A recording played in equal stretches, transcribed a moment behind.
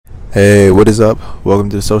Hey, what is up? Welcome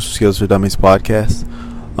to the Social Skills for Dummies podcast.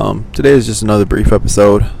 Today is just another brief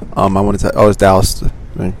episode. I was Dallas,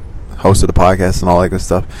 the host of the podcast and all that good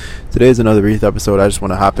stuff. Today is another brief episode. I just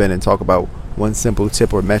want to hop in and talk about one simple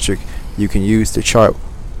tip or metric you can use to chart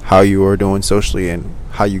how you are doing socially and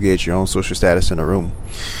how you gauge your own social status in a room.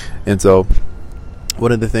 And so,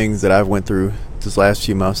 one of the things that I've went through this last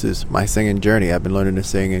few months is my singing journey. I've been learning to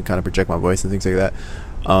sing and kind of project my voice and things like that.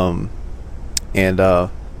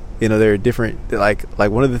 There are different, like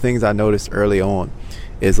one of the things I noticed early on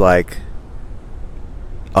is a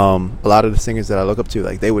lot of the singers that I look up to,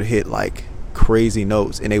 they would hit crazy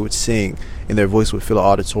notes and they would sing and their voice would fill an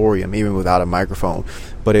auditorium even without a microphone,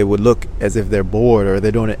 but it would look as if they're bored or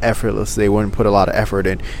they're doing it effortlessly. They wouldn't put a lot of effort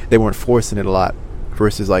in, they weren't forcing it a lot,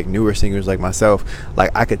 versus newer singers like myself.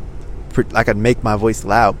 I could make my voice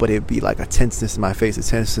loud, but it'd be a tenseness in my face, a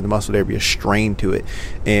tenseness in the muscle. There'd be a strain to it,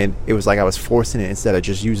 and it was like I was forcing it instead of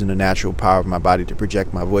just using the natural power of my body to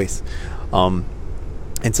project my voice. And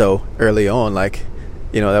so early on, that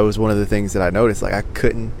was one of the things that I noticed. I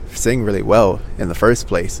couldn't sing really well in the first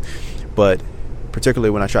place, but particularly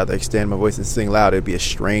when I tried to extend my voice and sing loud, it'd be a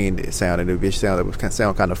strained sound, and it'd be a sound that would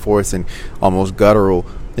sound kind of forced and almost guttural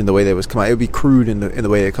in the way that it was come out. It would be crude in the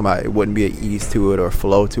way it come out. It wouldn't be an ease to it or a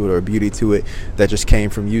flow to it or a beauty to it that just came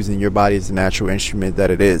from using your body as a natural instrument that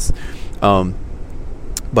it is.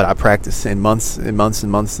 But I practiced in months and months and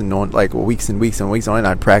months and on, weeks and weeks and weeks on, and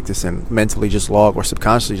I'd practice and mentally just log or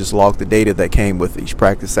subconsciously just log the data that came with each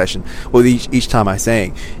practice session. Well, each time I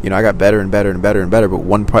sang, I got better and better and better and better. But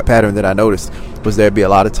one pattern that I noticed was there'd be a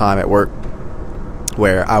lot of time at work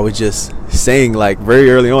where I would just sing, very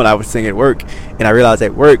early on I would sing at work, and I realized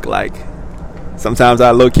at work, sometimes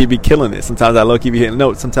I low-key be killing it, sometimes I low-key be hitting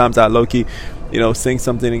notes, sometimes I low-key sing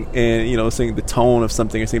something and sing the tone of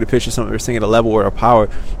something or sing the pitch of something or sing at a level or a power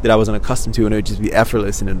that I wasn't accustomed to, and it would just be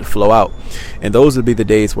effortless and it would flow out. And those would be the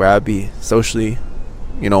days where I'd be socially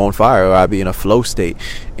on fire, or I'd be in a flow state,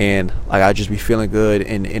 and I'd just be feeling good,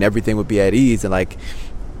 and everything would be at ease. And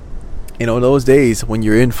in those days when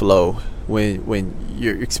you're in flow, when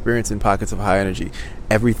you're experiencing pockets of high energy,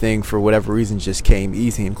 everything for whatever reason just came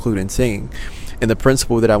easy, including singing. And the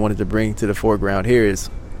principle that I wanted to bring to the foreground here is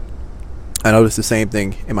I noticed the same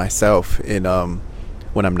thing in myself when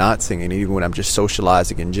I'm not singing, even when I'm just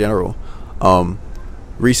socializing in general.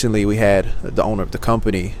 Recently we had the owner of the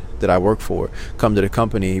company that I work for come to the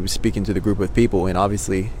company. He was speaking to the group of people, and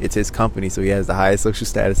obviously it's his company, so he has the highest social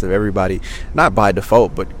status of everybody, not by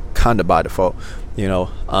default but kind of by default,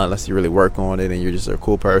 unless you really work on it and you're just a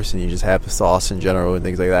cool person, you just have the sauce in general and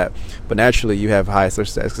things like that. But naturally you have high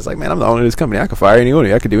social status because man, I'm the owner of this company, I could fire any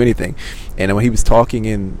owner, I could do anything. And then when he was talking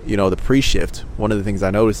in the pre-shift, one of the things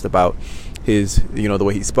I noticed about his the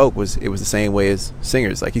way he spoke was it was the same way as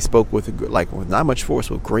singers. He spoke with not much force,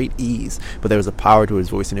 with great ease, but there was a power to his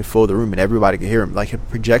voice, and it filled the room and everybody could hear him. His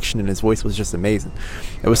projection in his voice was just amazing.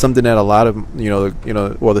 It was something that a lot of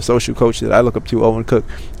the social coach that I look up to, Owen Cook,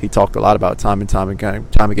 he talked a lot about time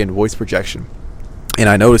again voice projection. And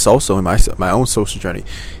I noticed also in my own social journey,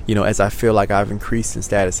 as I feel like I've increased in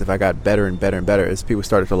status, if I got better and better and better, as people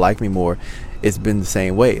started to like me more, it's been the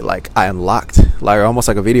same way. I unlocked, almost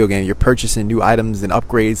like a video game. You're purchasing new items and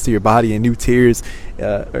upgrades to your body and new tiers,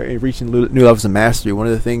 or reaching new levels of mastery. One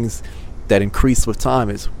of the things that increased with time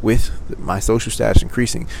is with my social status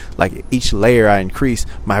increasing. Each layer I increased,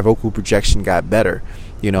 my vocal projection got better.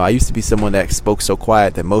 I used to be someone that spoke so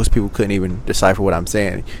quiet that most people couldn't even decipher what I'm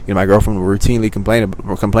saying. My girlfriend would routinely complain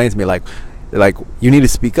to me like you need to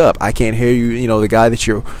speak up. I can't hear you. The guy that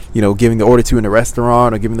you're giving the order to in the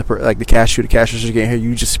restaurant, or giving the cashier can't hear you.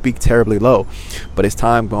 You just speak terribly low. But as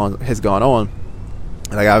time has gone on,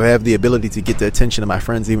 I have the ability to get the attention of my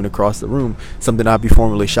friends even across the room, something I'd be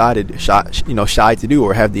formerly shy to do,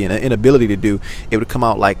 or have the inability to do. It would come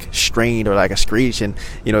out strained or like a screech, and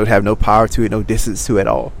it would have no power to it, no distance to it at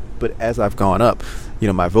all. But as I've gone up,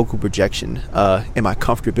 my vocal projection and my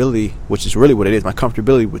comfortability, which is really what it is, my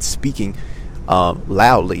comfortability with speaking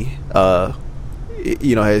loudly,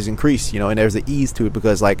 has increased, and there's an ease to it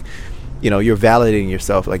because you're validating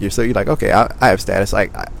yourself. You're like, okay, I have status.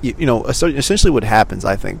 Essentially what happens,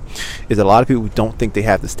 I think, is that a lot of people don't think they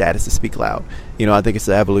have the status to speak loud. I think it's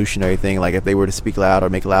an evolutionary thing. If they were to speak loud or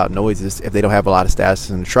make loud noises, if they don't have a lot of status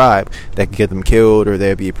in the tribe, that could get them killed, or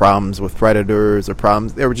there'd be problems with predators, or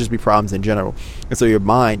there would just be problems in general. And so your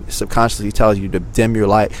mind subconsciously tells you to dim your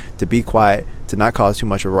light, to be quiet, to not cause too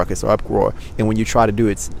much of a ruckus or uproar. And when you try to do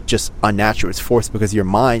it, it's just unnatural. It's forced because your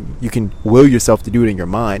mind, you can will yourself to do it in your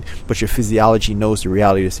mind, but your physiology knows the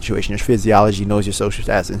reality of the situation. Your physiology knows your social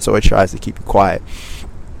status, and so it tries to keep you quiet.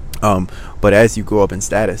 But as you grow up in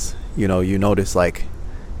status, you notice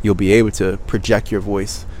you'll be able to project your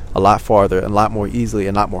voice a lot farther, a lot more easily,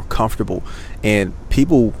 and a lot more comfortable. And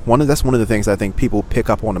people, that's one of the things I think people pick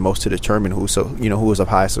up on the most to determine who is of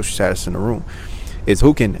high social status in the room, is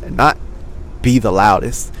who can not be the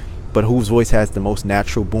loudest, but whose voice has the most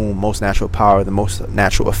natural boom, most natural power, the most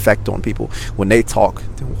natural effect on people when they talk.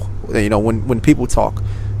 When people talk,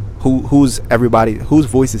 whose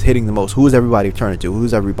voice is hitting the most, who is everybody turning to,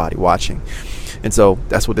 who's everybody watching. And so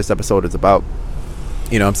that's what this episode is about.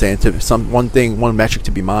 I'm saying, one metric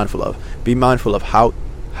to be mindful of. Be mindful of how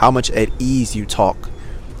much at ease you talk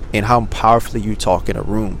and how powerfully you talk in a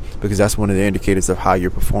room, because that's one of the indicators of how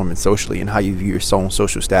you're performing socially and how you view your own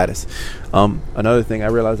social status. Another thing I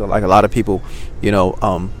realized, like a lot of people,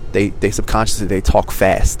 they subconsciously, they talk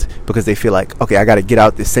fast because they feel like, okay, I got to get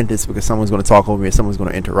out this sentence because someone's going to talk over me or someone's going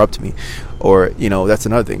to interrupt me. Or, that's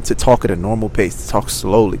another thing, to talk at a normal pace, to talk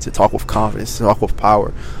slowly, to talk with confidence, to talk with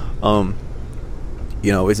power.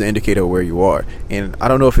 Is an indicator of where you are. And I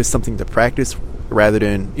don't know if it's something to practice rather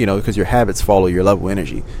than, because your habits follow your level of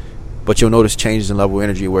energy. But you'll notice changes in level of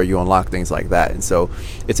energy where you unlock things like that. And so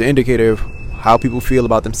it's an indicator of how people feel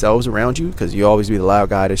about themselves around you, because you always be the loud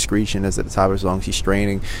guy that's screeching as at the top of his lungs. He's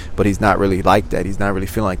straining, but he's not really like that. He's not really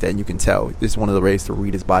feeling like that. And you can tell. This is one of the ways to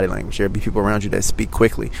read his body language. There'll be people around you that speak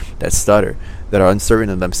quickly, that stutter, that are uncertain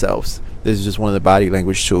of themselves. This is just one of the body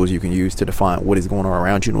language tools you can use to define what is going on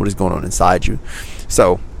around you and what is going on inside you.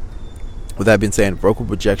 So, with that being said, vocal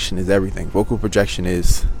projection is everything. Vocal projection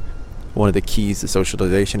is one of the keys to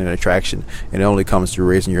socialization and attraction, and it only comes through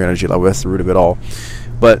raising your energy level. That's the root of it all.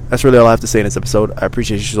 But that's really all I have to say in this episode. I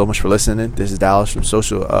appreciate you so much for listening. This is Dallas from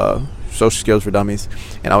Social Skills for Dummies,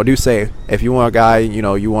 and I do say, if you want a guy,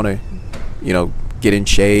 you want to, get in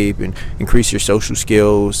shape and increase your social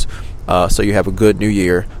skills, so you have a good new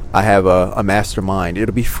year, I have a mastermind.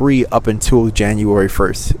 It'll be free up until January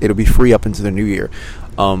 1st. It'll be free up into the new year.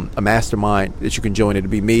 A mastermind that you can join.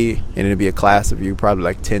 It'll be me, and it'll be a class of you, probably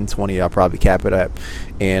like 10, 20. I'll probably cap it at,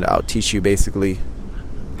 and I'll teach you basically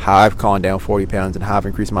how I've gone down 40 pounds and how I've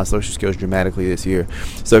increased my social skills dramatically this year.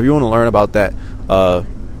 So if you want to learn about that,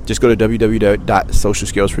 just go to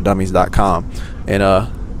www.socialskillsfordummies.com. And I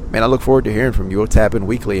look forward to hearing from you. We'll tap in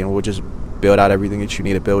weekly, and we'll just build out everything that you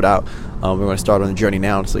need to build out. We're going to start on the journey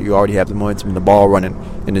now, so you already have the momentum and the ball running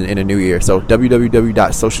in the new year. So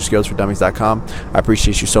www.socialskillsfordummies.com. I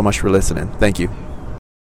appreciate you so much for listening. Thank you.